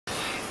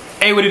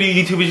Hey, what it do,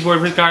 YouTube? It's your boy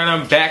Chris Carter,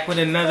 and I'm back with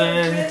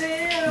another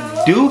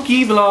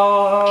Dookie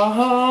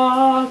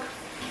vlog.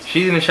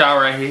 She's in the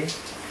shower right here.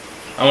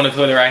 I'm on the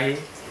toilet right here.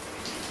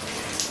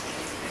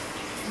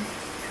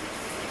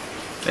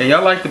 And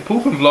y'all like the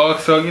pooping vlog,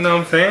 so you know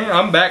what I'm saying?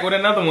 I'm back with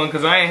another one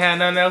because I ain't had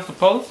nothing else to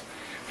post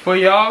for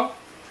y'all.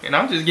 And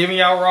I'm just giving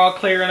y'all raw,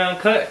 clear, and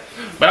uncut.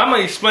 But I'm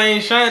gonna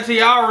explain something to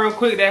y'all real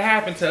quick that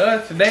happened to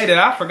us today that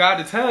I forgot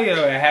to tell y'all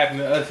that happened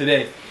to us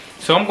today.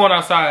 So I'm going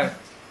outside.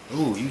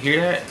 Ooh, you hear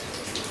that?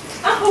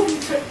 I hope you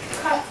took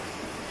cut.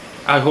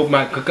 I hope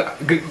my You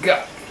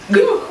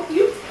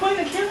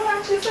pointing the camera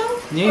at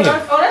yourself?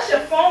 Yeah. Oh, that's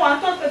your phone. I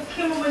thought the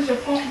camera was your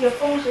phone. Your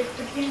phone's the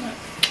camera.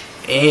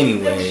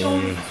 Anyway. You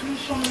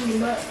showing me your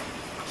butt.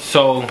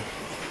 So.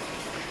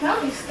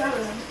 Now we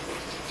stuttering.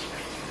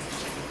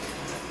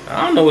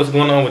 I don't know what's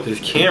going on with this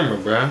camera,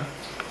 bruh.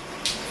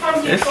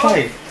 It's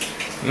like,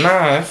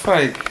 nah,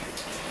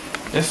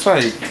 it's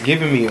like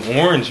giving me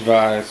orange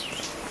vibes.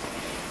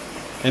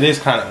 It is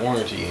kind of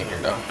orangey in here,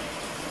 though.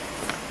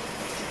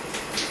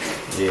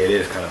 Yeah, it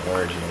is kind of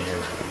orangey in here.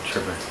 I'm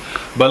tripping.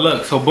 But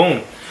look, so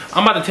boom.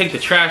 I'm about to take the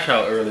trash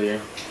out earlier.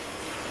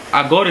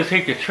 I go to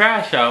take the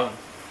trash out.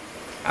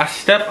 I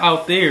step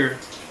out there,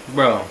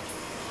 bro.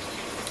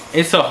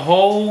 It's a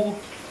whole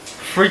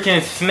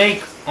freaking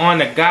snake on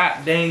the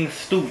goddamn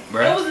stoop,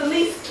 bro. It was at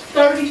least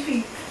 30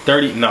 feet.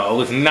 30? No, it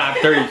was not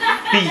 30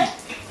 feet.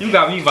 You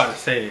got me about to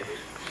say it.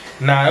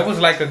 Nah, it was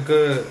like a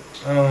good,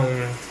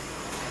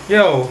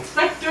 yo.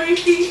 Like 30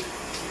 feet?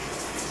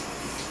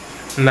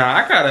 Nah,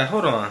 I gotta,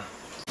 hold on.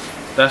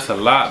 That's a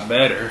lot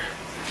better.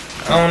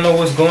 I don't know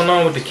what's going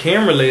on with the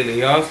camera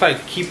lately, y'all. It's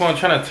like keep on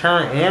trying to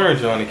turn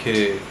orange on the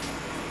kid.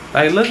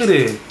 Like, look at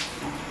it.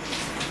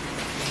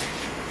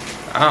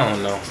 I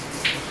don't know.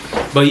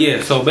 But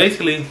yeah, so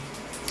basically,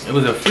 it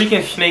was a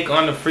freaking snake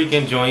on the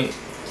freaking joint,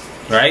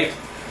 right?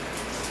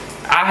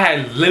 I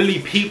had literally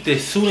peeped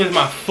as soon as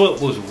my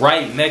foot was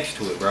right next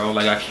to it, bro.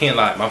 Like, I can't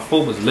lie. My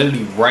foot was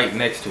literally right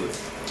next to it.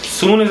 As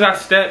soon as I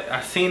stepped,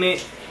 I seen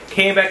it,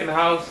 came back in the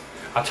house.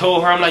 I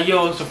told her, I'm like,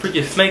 yo, it's a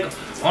freaking snake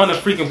on the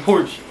freaking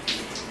porch.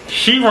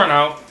 She run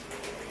out.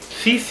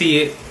 She see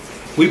it.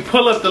 We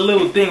pull up the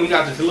little thing. We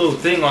got this little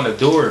thing on the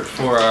door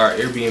for our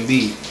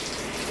Airbnb.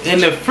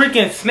 And the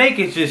freaking snake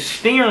is just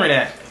staring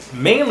at,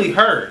 mainly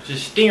her,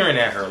 just staring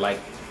at her.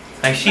 Like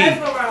she,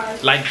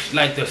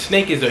 like the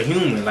snake is a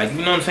human. Like,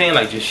 you know what I'm saying?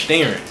 Like, just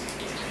staring.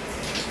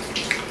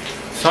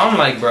 So I'm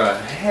like, bruh,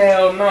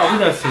 hell no, we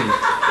done seen it.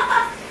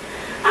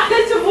 I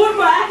had to move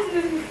my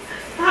accident.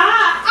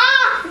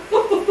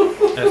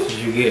 That's what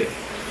you get.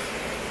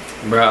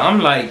 Bruh, I'm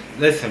like,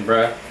 listen,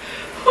 bruh.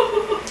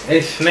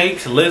 It's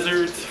snakes,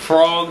 lizards,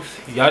 frogs.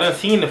 Y'all done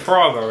seen the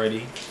frog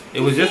already. It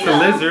was just a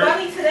lizard.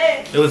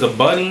 It was a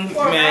bunny.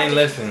 Man,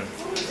 listen.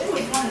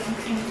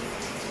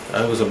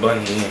 It was a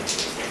bunny, yeah.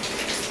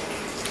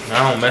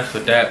 I don't mess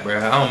with that,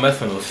 bruh. I don't mess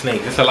with no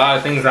snakes. There's a lot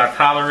of things I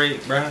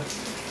tolerate, bruh.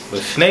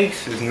 But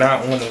snakes is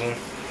not one of them.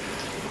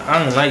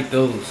 I don't like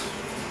those.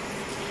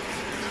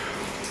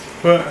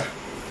 But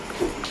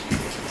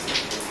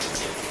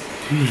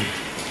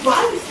Why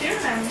are you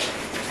staring at me?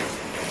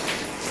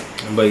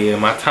 But yeah,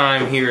 my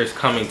time here is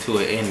coming to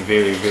an end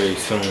very, very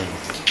soon.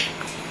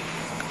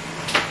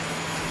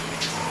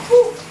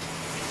 Ooh.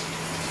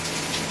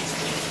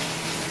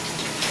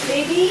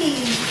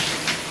 Baby.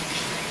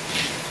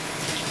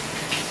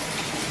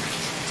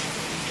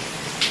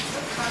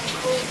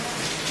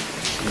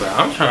 But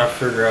I'm trying to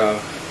figure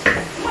out. I'm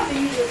about to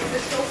use this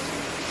crystal.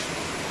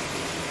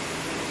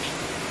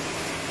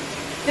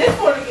 This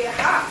one to get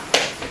hot.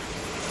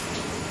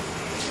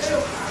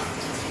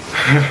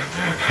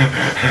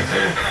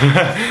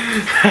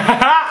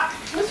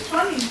 What's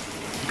funny?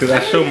 Because I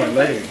show my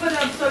leg. Put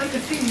up so they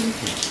can see you.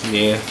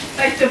 Yeah.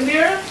 Like the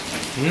mirror?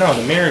 No,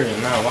 the mirror.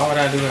 No, why would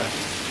I do that?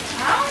 I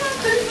don't know,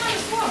 because it's not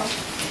as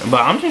well.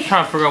 But I'm just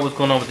trying to figure out what's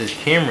going on with this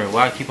camera.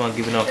 Why I keep on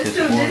giving off this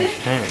orange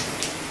thing.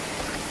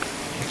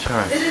 I'm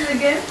trying. Is it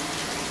again?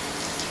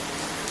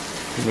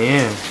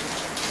 Yeah.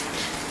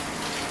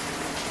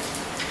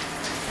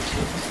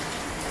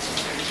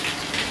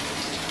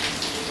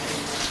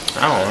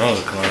 I don't know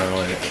what's going on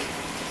with it.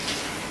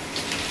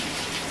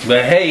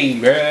 But hey,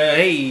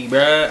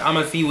 bruh,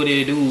 I'ma see what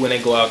it do when they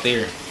go out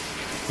there.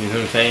 You know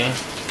what I'm saying?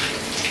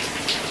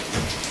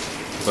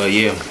 But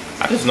yeah,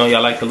 I just know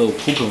y'all like the little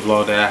pooping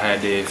vlog that I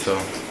had there, so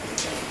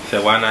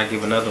said why not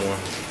give another one?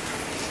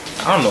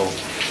 I don't know.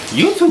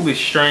 YouTube is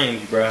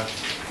strange, bruh.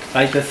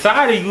 Like the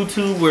side of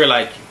YouTube where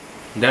like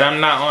that I'm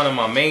not on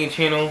my main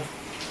channel,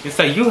 it's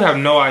like you have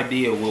no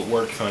idea what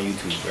works on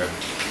YouTube, bruh.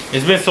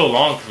 It's been so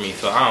long for me,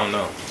 so I don't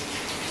know.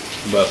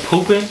 But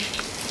pooping,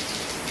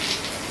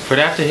 for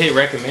that to hit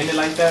recommended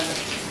like that,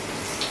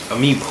 of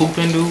me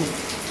pooping, dude.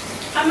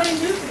 How many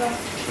views you got?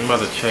 I'm about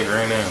to check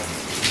right now.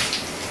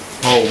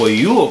 Oh, well,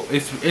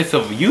 it's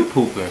of you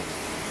pooping.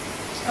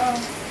 Oh.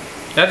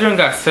 That joint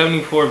got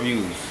 74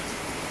 views.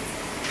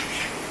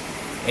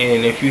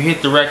 And if you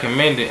hit the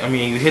recommended, I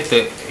mean, you hit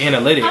the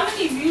analytics. How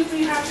many views do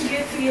you have to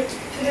get to hit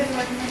the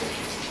recommended?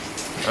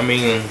 I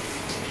mean,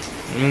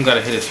 you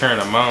gotta hit a certain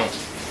amount.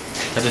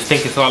 I just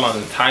think it's all on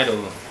the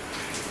title.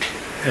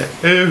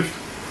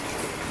 If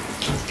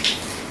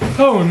I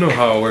don't know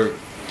how it works,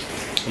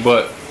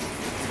 but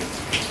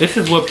this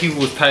is what people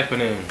was typing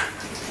in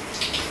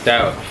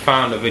that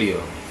found the video.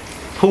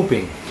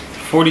 Pooping.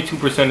 42%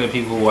 of the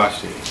people who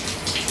watched it.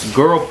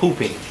 Girl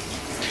pooping.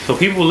 So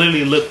people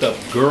literally looked up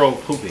girl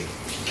pooping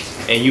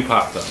and you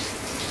popped up.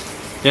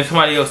 Then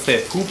somebody else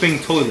said pooping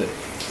toilet.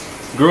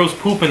 Girls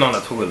pooping on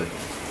the toilet.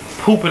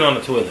 Pooping on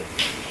the toilet.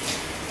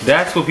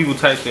 That's what people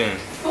typed in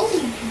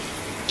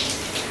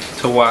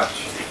to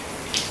watch.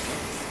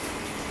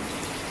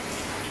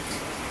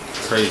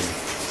 Crazy.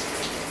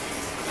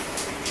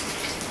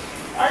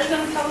 Are you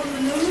gonna tell us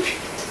the news?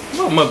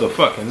 No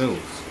motherfucking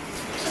news.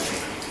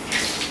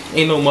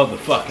 Ain't no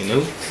motherfucking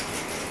news.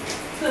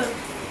 Look.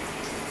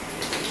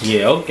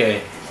 Yeah,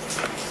 okay.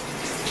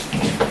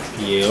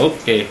 Yeah,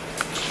 okay.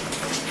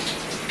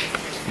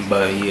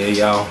 But yeah,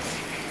 y'all.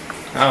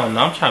 I don't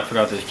know. I'm trying to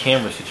figure out this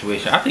camera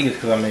situation. I think it's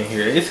because I'm in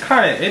here. It is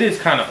kind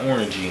of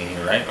orangey in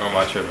here, right? Or am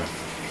I tripping?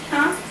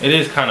 Huh? It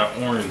is kind of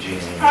orangey in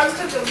here. Probably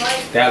because the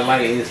light. That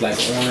light is like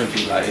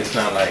orangey, like it's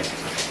not like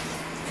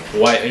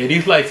white. Yeah,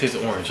 these lights is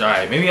orange. All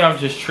right, maybe I'm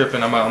just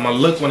tripping. I'm gonna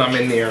look when I'm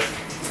in there.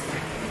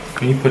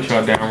 Can you put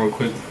y'all down real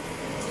quick?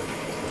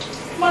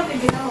 I'm about to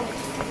get out.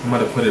 I'm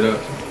about to put it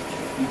up.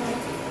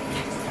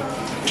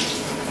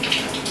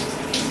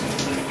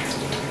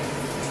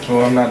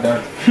 Oh, I'm not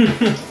done.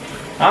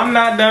 I'm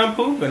not done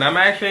pooping. I'm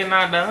actually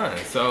not done.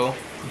 So,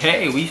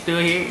 hey, we still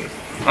here.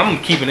 I'm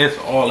keeping this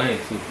all in.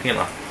 So, hold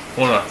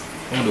on.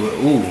 I'm gonna do it.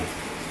 Ooh.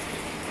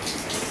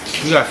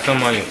 You got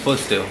something on your foot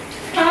still.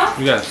 Huh?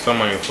 You got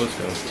something on your foot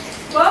still.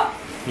 What?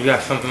 You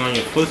got something on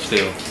your foot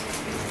still.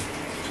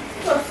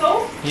 What,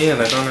 soap? Yeah,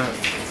 like on that.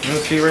 You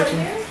don't see it right Right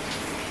here? there?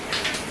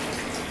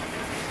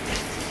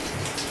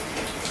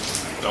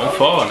 Don't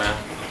fall now.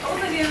 I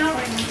wasn't getting out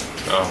right now.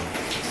 Oh.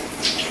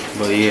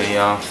 But yeah,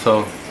 y'all.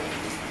 So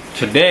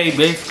today,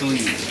 basically,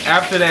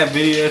 after that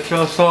video that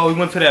y'all saw, we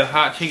went to that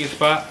hot chicken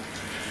spot.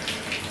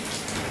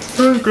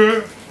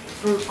 Okay.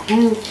 That's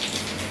cool.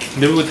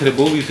 Then we went to the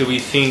movies that we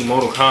seen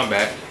Mortal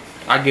Kombat.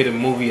 I give a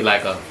movie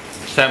like a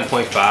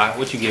 7.5.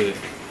 What you give it?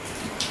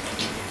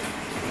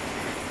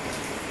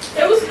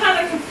 It was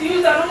kind of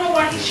confused. I don't know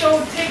why he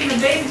showed taking the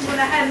babies when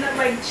I had not,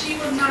 like, she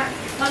was not,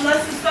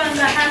 unless it's something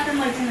that happened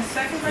like in the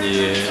second version.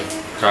 Yeah,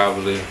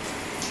 probably.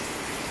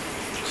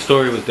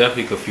 Story was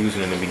definitely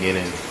confusing in the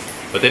beginning,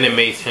 but then it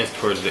made sense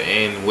towards the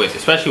end,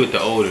 especially with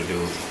the older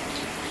dude,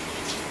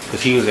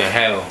 because he was in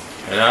hell,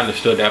 and I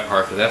understood that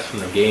part because that's from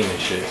the game and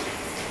shit.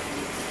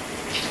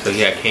 So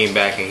he came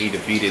back and he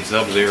defeated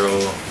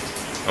Sub-Zero.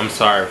 I'm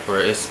sorry for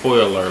it. It's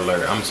spoiler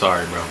alert. I'm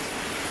sorry, bro.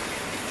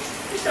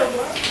 You said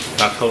what?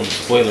 I told him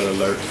spoiler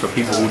alert for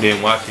people who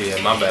didn't watch it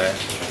yet. My bad.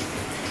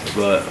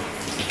 But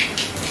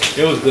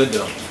it was good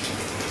though.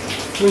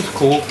 It was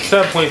cool.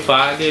 7.5.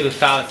 I gave it a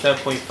solid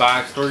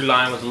 7.5.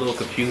 Storyline was a little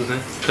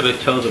confusing. Could have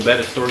chose a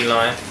better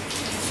storyline.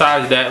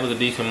 Besides that, it was a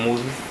decent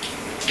movie.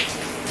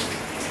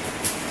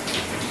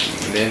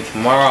 And then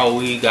tomorrow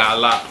we got a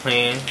lot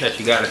planned that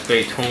you gotta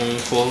stay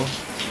tuned for.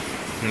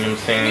 You know what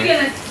I'm saying? You're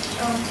gonna,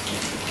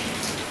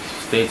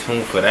 Stay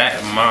tuned for that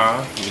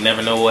tomorrow. You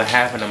never know what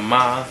happened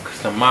tomorrow, cause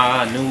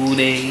tomorrow a new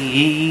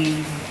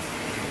day.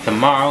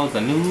 Tomorrow's a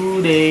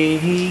new day.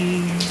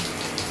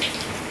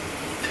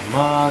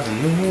 Tomorrow's a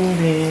new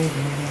day.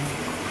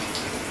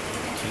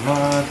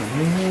 Tomorrow's a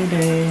new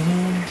day.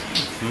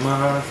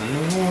 Tomorrow's a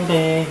new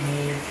day.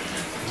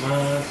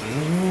 Tomorrow's a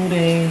new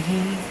day.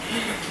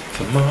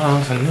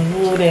 Tomorrow's a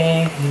new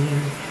day.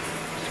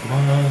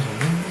 Tomorrow's a new day. Tomorrow's a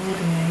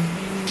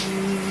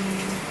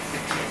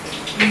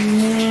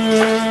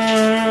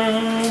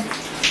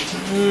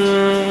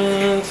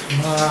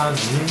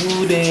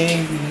new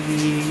day.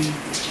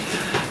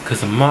 Cause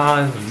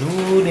tomorrow's a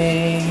new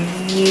day.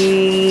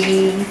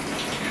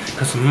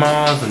 Cause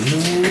tomorrow's a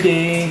new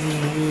day.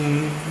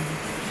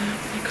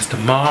 Cause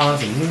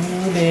tomorrow's a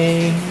new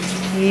day.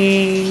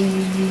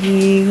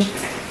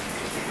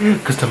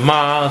 Cause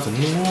tomorrow's a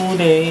new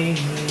day.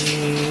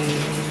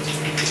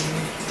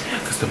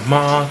 Cause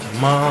tomorrow's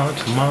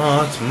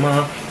a new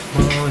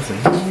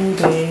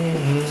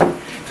day.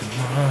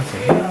 Tomorrow's a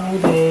new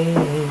day.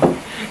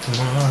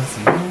 Tomorrow's a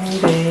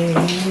new day.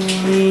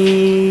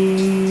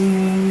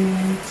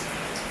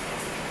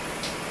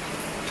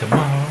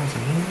 Tomorrow's a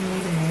new day.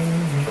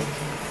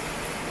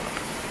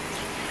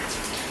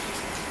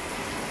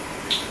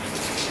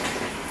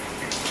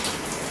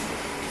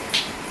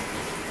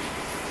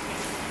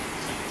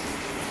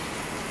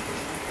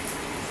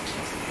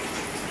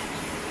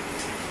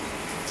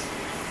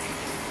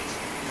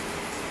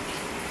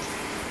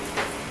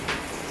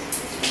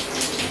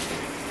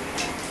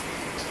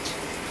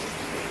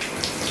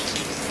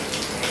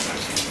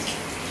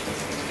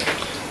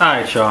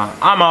 Alright, y'all.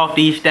 I'm off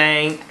these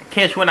things.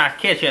 Catch when I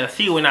catch ya.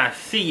 See when I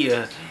see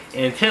ya.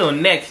 Until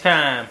next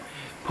time,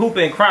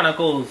 Pooping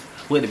Chronicles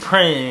with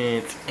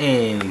Prince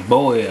and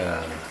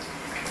Boya.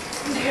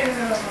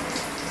 yeah.